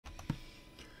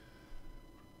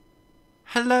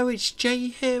Hello, it's Jay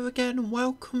here again and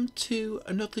welcome to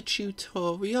another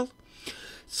tutorial.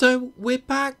 So we're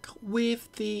back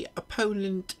with the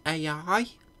opponent AI,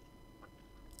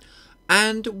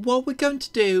 and what we're going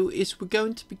to do is we're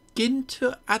going to begin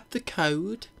to add the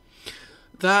code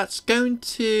that's going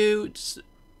to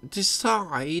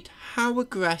decide how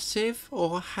aggressive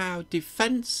or how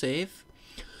defensive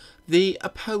the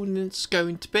opponent's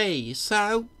going to be.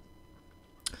 So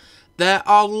there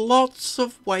are lots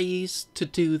of ways to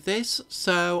do this,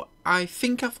 so I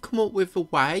think I've come up with a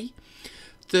way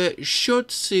that should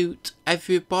suit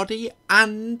everybody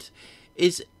and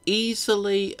is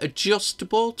easily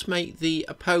adjustable to make the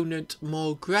opponent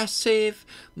more aggressive,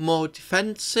 more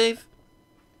defensive.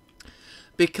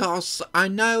 Because I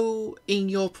know in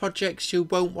your projects you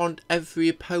won't want every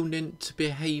opponent to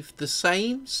behave the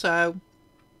same, so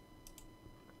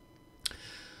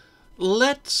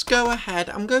let's go ahead.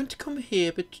 I'm going to come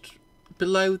here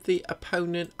below the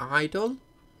opponent idle.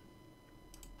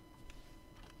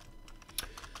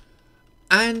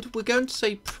 And we're going to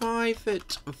say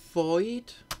private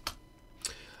void.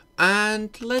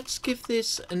 And let's give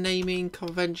this a naming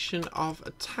convention of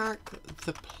attack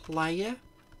the player.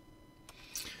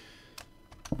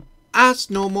 As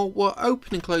normal, we'll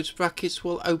open and close brackets,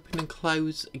 we'll open and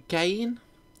close again.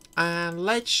 And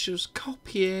let's just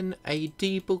copy in a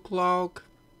debug log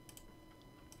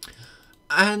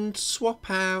and swap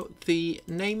out the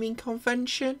naming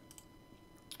convention,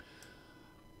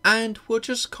 and we'll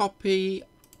just copy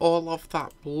all of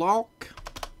that block.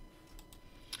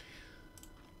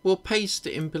 We'll paste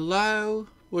it in below.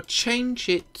 We'll change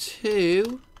it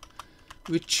to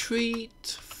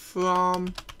retreat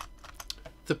from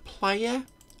the player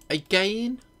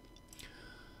again.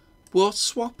 We'll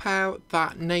swap out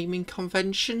that naming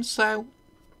convention. So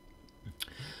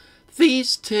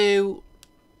these two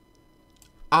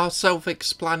are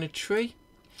self-explanatory,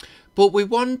 but we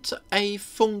want a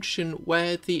function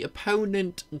where the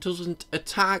opponent doesn't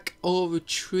attack or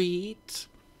retreat.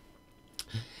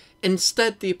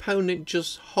 Instead, the opponent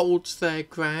just holds their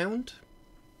ground.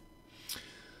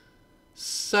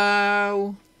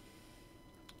 So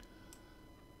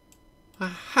I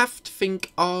have to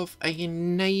think of a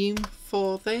name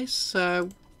for this. So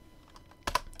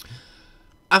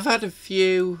I've had a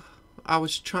few I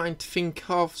was trying to think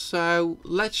of, so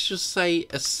let's just say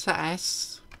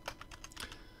assess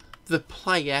the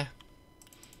player,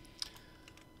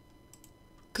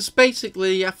 because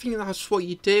basically I think that's what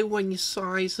you do when you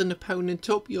size an opponent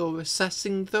up, you're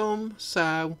assessing them.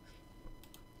 So,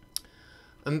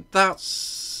 and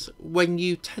that's when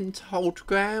you tend to hold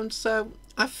ground. So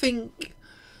I think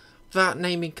that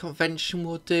naming convention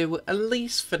will do, at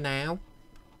least for now.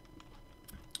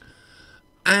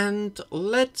 And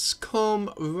let's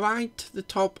come right to the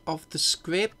top of the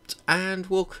script and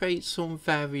we'll create some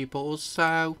variables.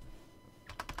 So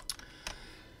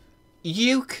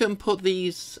you can put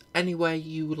these anywhere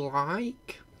you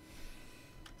like,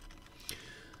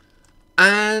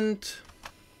 and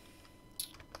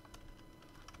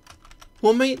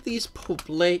we'll make these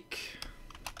public.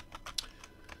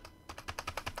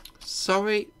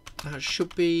 Sorry, that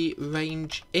should be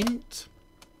range int.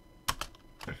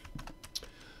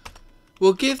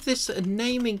 We'll give this a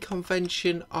naming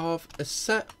convention of a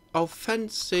set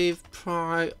offensive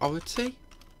priority.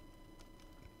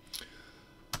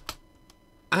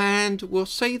 And we'll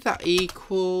say that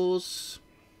equals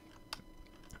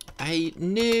a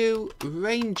new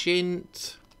range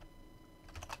int,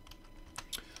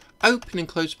 open and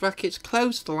close brackets,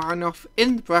 close the line off,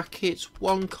 in the brackets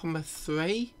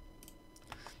 1,3.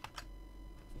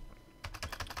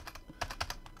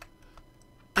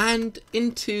 And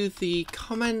into the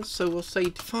comments, so we'll say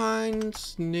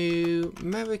defines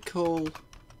numerical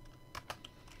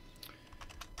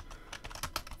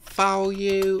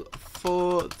value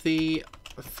for the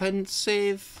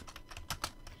offensive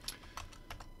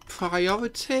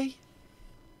priority.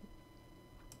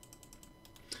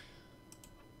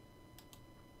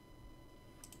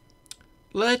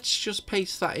 Let's just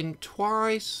paste that in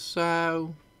twice.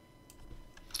 So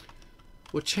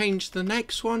we'll change the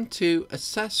next one to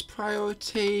assess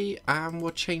priority, and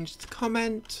we'll change the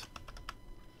comment.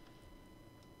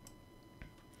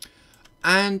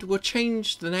 And we'll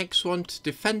change the next one to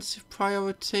defensive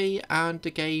priority, and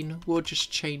again we'll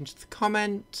just change the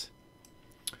comment.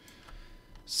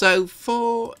 So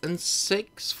 4 and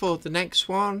 6 for the next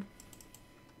one,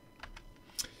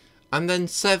 and then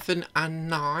 7 and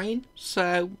 9.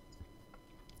 So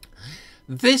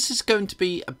this is going to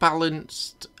be a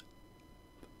balanced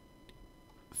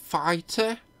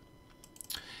fighter.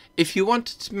 If you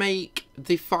wanted to make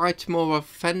the fight more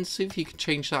offensive, you can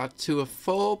change that to a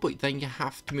 4, but then you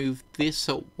have to move this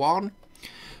up 1.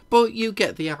 But you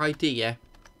get the idea,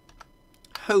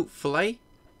 hopefully.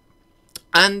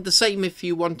 And the same if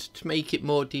you wanted to make it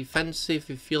more defensive.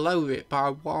 If you lower it by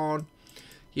 1,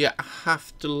 you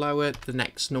have to lower the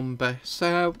next number.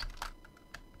 So,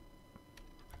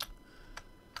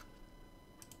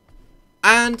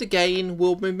 and again,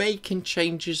 we'll be making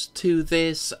changes to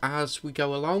this as we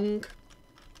go along.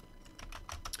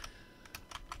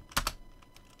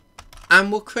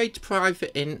 And we'll create a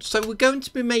private int. So we're going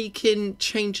to be making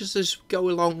changes as we go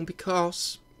along,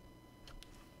 because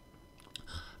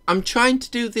I'm trying to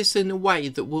do this in a way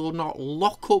that will not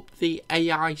lock up the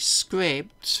AI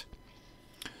script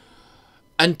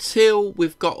until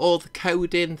we've got all the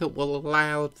code in that will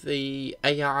allow the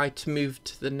AI to move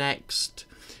to the next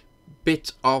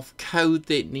bit of code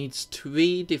that it needs to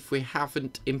read if we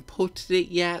haven't inputted it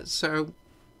yet. So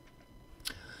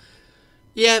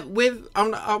yeah,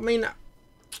 I mean,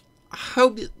 I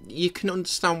hope you can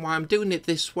understand why I'm doing it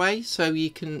this way, so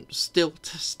you can still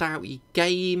test out your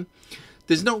game.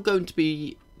 There's not going to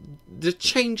be, the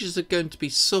changes are going to be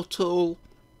subtle,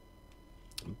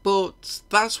 but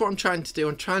that's what I'm trying to do.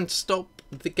 I'm trying to stop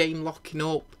the game locking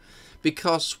up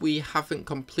because we haven't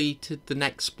completed the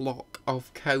next block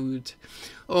of code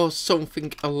or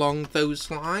something along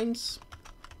those lines.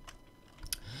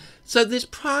 So this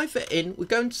private int, we're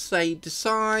going to say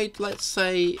decide, let's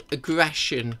say,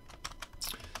 aggression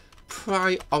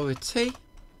priority.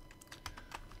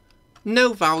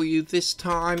 No value this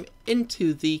time,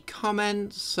 into the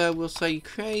comments. So we'll say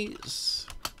creates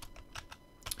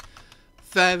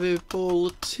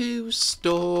variable to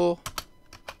store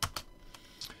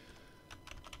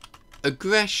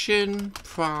aggression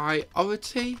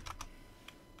priority.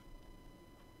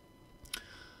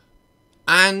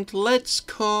 And let's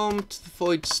come to the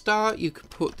void start. You can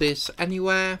put this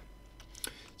anywhere.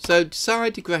 So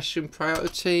decide aggression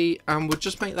priority, and we'll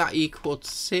just make that equal to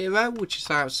 0, which is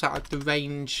outside the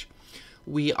range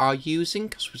we are using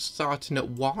because we're starting at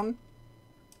 1.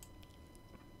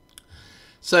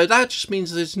 So that just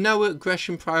means there's no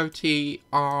aggression priority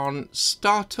on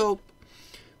startup,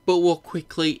 but we'll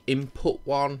quickly input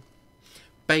one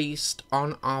based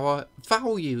on our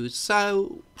values.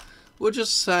 So we'll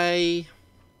just say,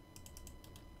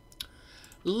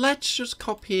 let's just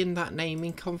copy in that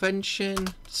naming convention,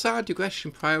 decide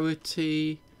aggression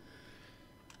priority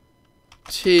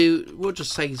to, we'll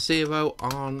just say 0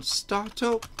 on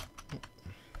startup.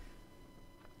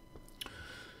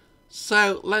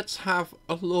 So let's have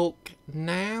a look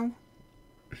now.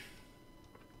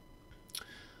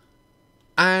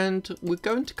 And we're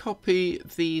going to copy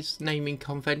these naming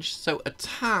conventions. So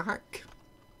attack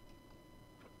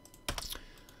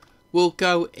will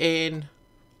go in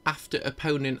after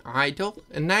opponent idle,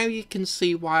 and now you can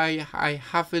see why I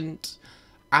haven't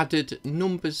added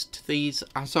numbers to these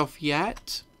as of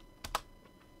yet.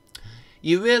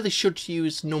 You really should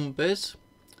use numbers,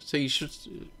 so you should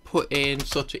put in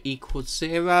sort of equals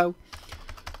 0,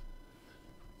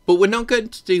 but we're not going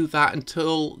to do that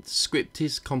until the script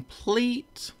is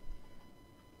complete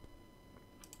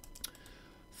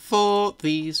for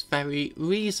these very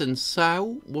reasons.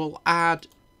 So we'll add,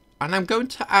 and I'm going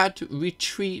to add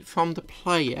retreat from the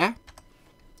player,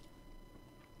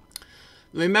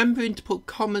 remembering to put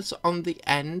commas on the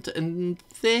end, and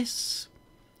this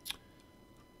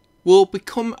will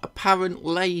become apparent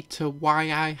later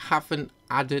why I haven't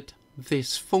added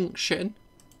this function.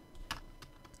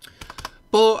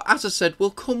 But as I said,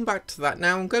 we'll come back to that.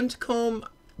 Now I'm going to come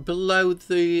below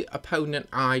the opponent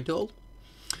idle.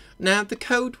 Now the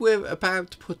code we're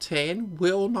about to put in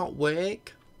will not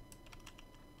work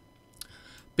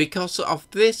because of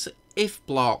this if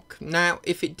block. Now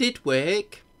if it did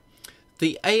work,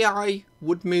 the AI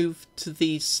would move to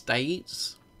these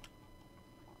states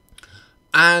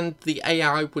and the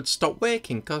AI would stop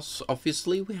working because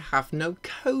obviously we have no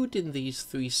code in these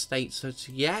 3 states as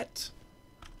yet.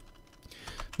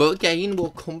 But again,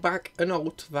 we'll come back and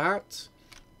alter that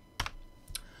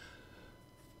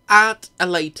at a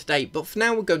later date. But for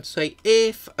now, we're going to say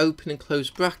if, open and close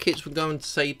brackets, we're going to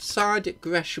say decide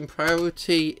aggression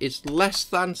priority is less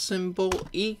than symbol,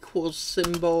 equals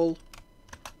symbol,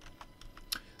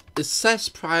 assess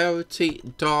priority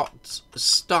dot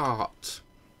start.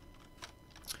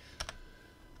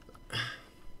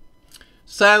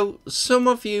 So some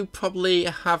of you probably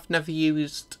have never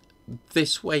used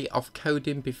this way of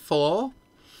coding before.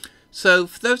 So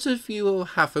for those of you who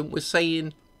haven't, we're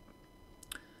saying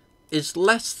is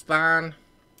less than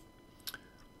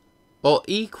or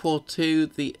equal to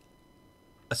the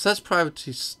assess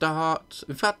priority start.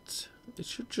 In fact, It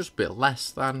should just be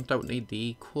less than, don't need the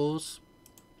equals.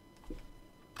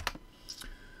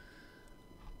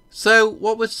 So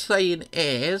what we're saying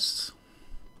is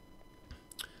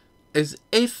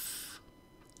if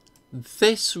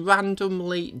this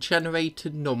randomly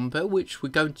generated number, which we're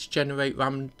going to generate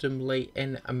randomly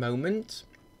in a moment,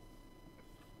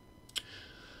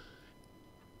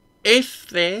 if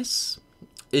this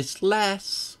is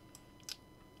less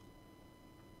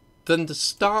than the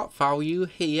start value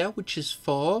here, which is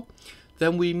 4,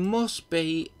 then we must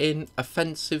be in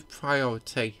offensive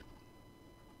priority.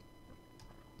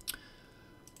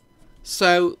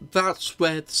 So that's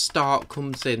where the start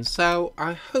comes in. So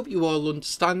I hope you all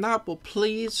understand that, but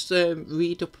please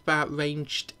read up about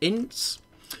ranged ints.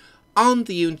 On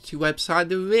the Unity website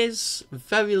there is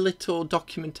very little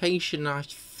documentation, I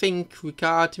think,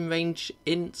 regarding ranged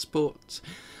ints, but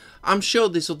I'm sure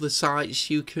there's other sites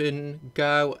you can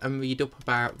go and read up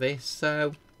about this.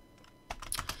 So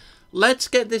let's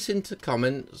get this into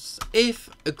comments. If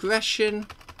aggression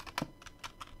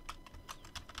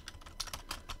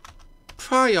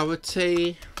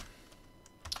priority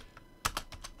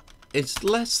is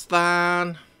less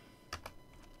than,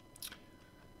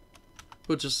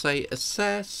 we'll just say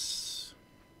assess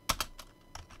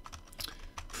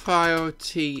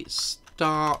priority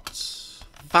start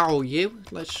value.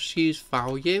 Let's just use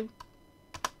value.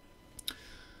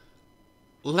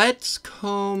 Let's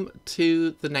come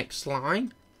to the next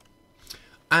line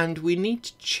and we need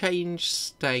to change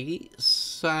states.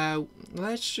 So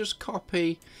let's just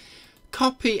copy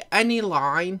any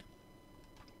line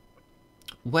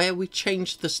where we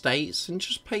change the states and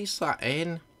just paste that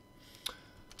in.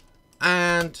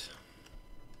 And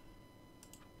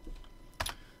in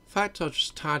fact, I'll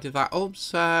just tidy that up.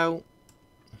 So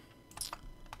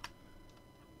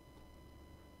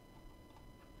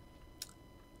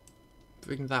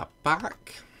bring that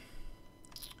back.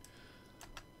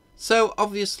 So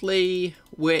obviously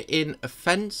we're in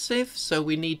offensive, so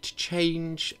we need to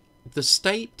change the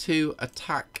state to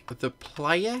attack the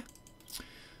player.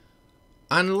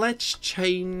 And let's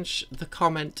change the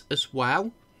comment as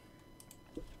well.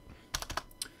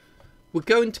 We're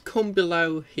going to come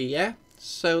below here.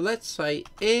 So let's say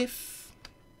if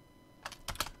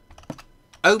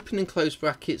open and close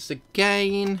brackets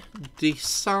again,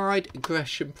 decide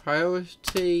aggression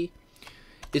priority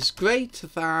is greater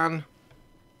than,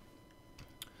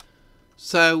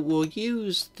 so we'll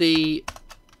use the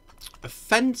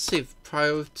offensive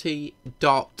priority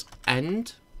dot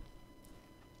end.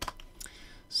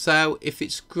 So if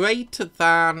it's greater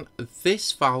than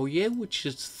this value, which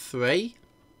is 3,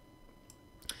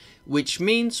 which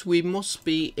means we must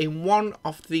be in one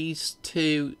of these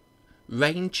two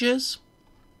ranges.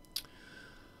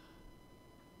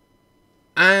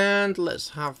 And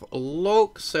let's have a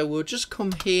look. So we'll just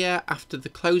come here after the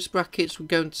close brackets. We're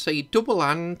going to say double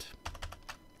and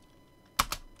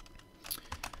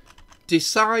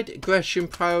decide aggression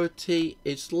priority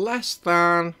is less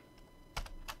than,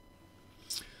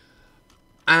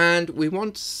 and we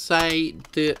want to say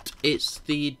that it's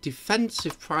the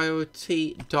defensive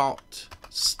priority dot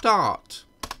start.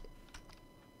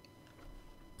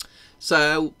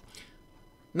 So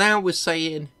now we're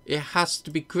saying it has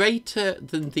to be greater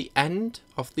than the end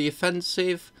of the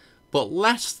offensive but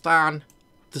less than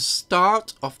the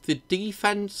start of the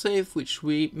defensive, which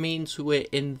means we're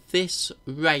in this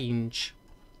range.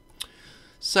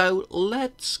 So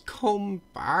let's come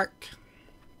back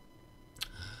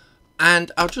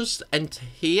and I'll just enter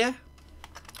here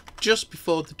just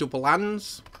before the double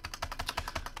ands.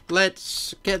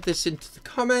 Let's get this into the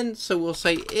comments. So we'll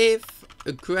say if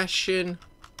aggression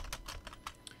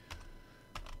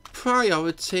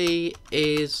priority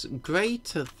is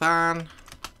greater than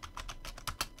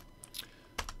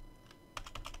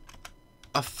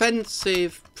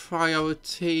offensive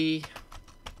priority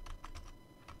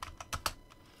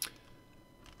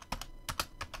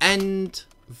end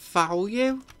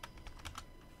value,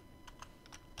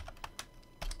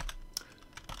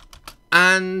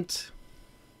 and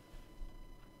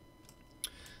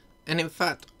in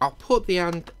fact I'll put the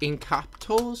and in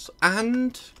capitals,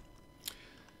 and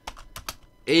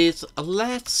is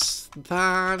less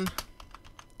than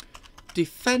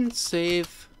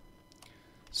defensive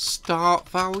start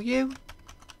value,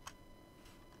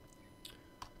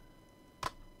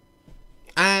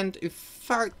 and in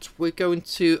fact we're going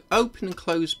to open and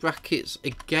close brackets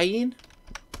again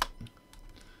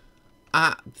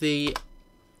at the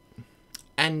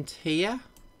end here.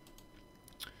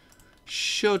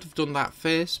 Should have done that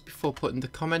first before putting the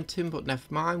comment in, but never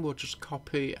mind, we'll just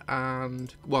copy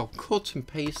and, well, cut and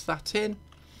paste that in.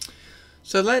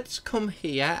 So let's come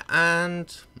here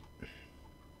and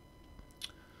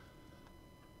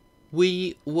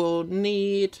we will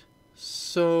need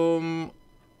some,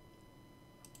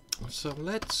 so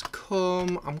let's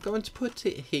come, I'm going to put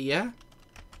it here,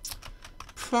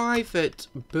 private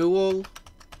bool,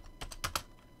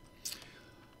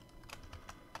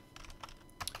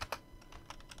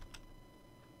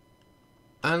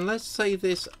 and let's say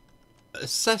this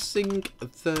assessing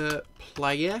the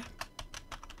player.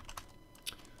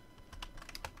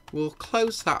 We'll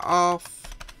close that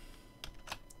off.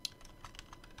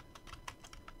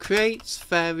 Creates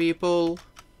variable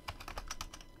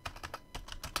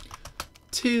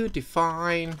to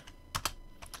define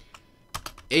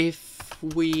if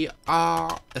we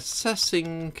are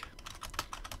assessing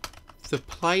the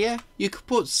player. You could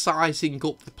put sizing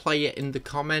up the player in the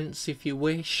comments if you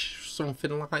wish,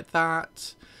 something like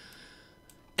that.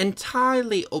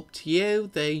 Entirely up to you.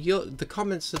 The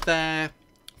comments are there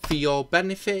for your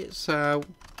benefit. So,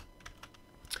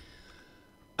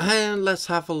 and let's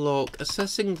have a look.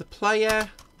 Assessing the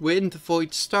player. We're in the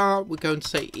void start. We're going to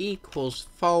say equals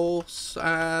false,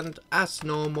 and as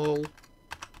normal,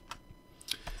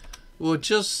 we'll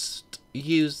just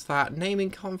use that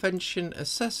naming convention.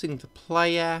 Assessing the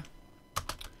player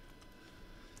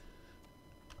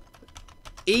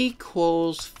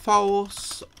equals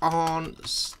false on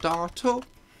startup.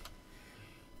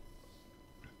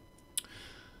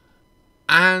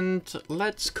 And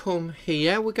let's come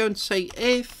here. We're going to say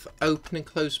if, open and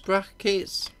close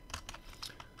brackets,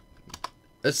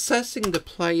 assessing the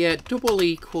player double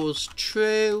equals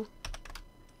true,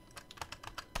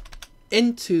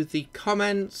 into the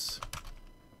comments,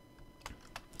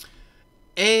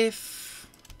 if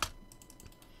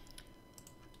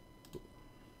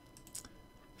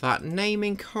that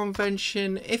naming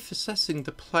convention, if assessing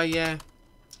the player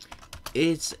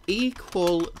is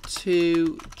equal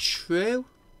to true,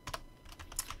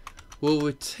 will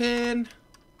return.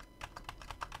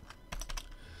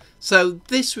 So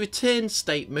this return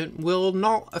statement will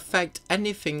not affect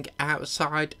anything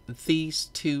outside these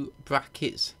two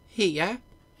brackets here,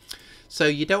 so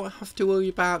you don't have to worry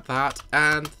about that.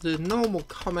 And the normal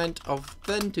comment of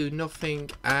then do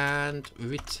nothing and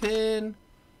return.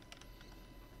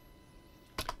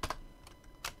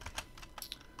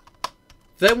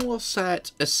 Then we'll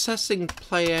set assessing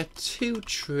player to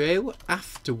true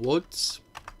afterwards.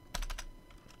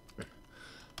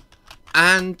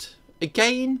 And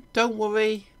again, don't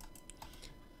worry,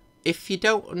 if you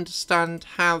don't understand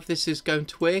how this is going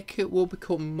to work, it will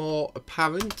become more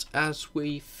apparent as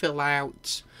we fill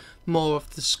out more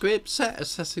of the script. Set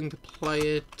assessing the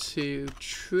player to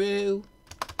true.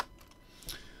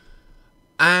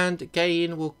 And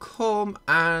again, we'll come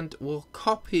and we'll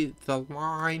copy the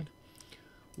line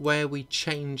where we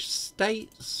change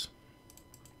states.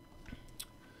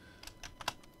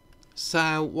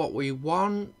 So what we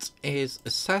want is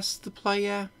assess the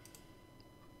player.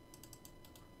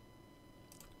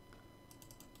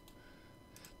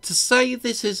 To say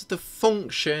this is the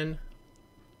function,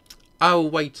 oh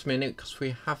wait a minute, because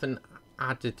we haven't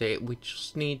added it, we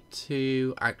just need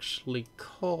to actually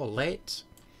call it.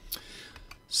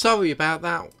 Sorry about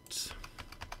that.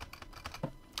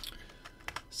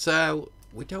 So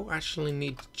we don't actually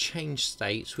need to change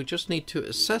states, we just need to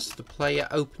assess the player,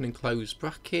 open and close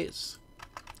brackets,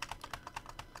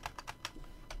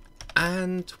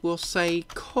 and we'll say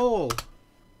call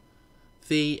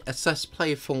the assess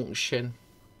player function.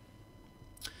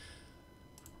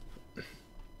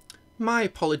 My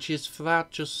apologies for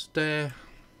that, just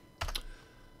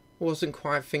wasn't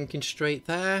quite thinking straight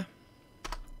there.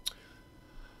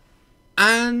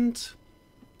 And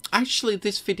actually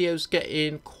this video's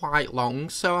getting quite long,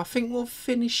 so I think we'll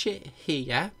finish it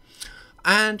here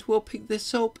and we'll pick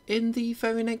this up in the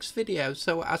very next video.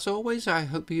 So as always, I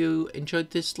hope you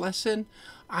enjoyed this lesson.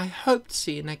 I hope to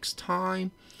see you next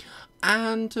time,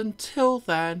 and until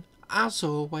then, as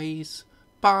always,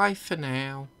 bye for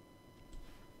now.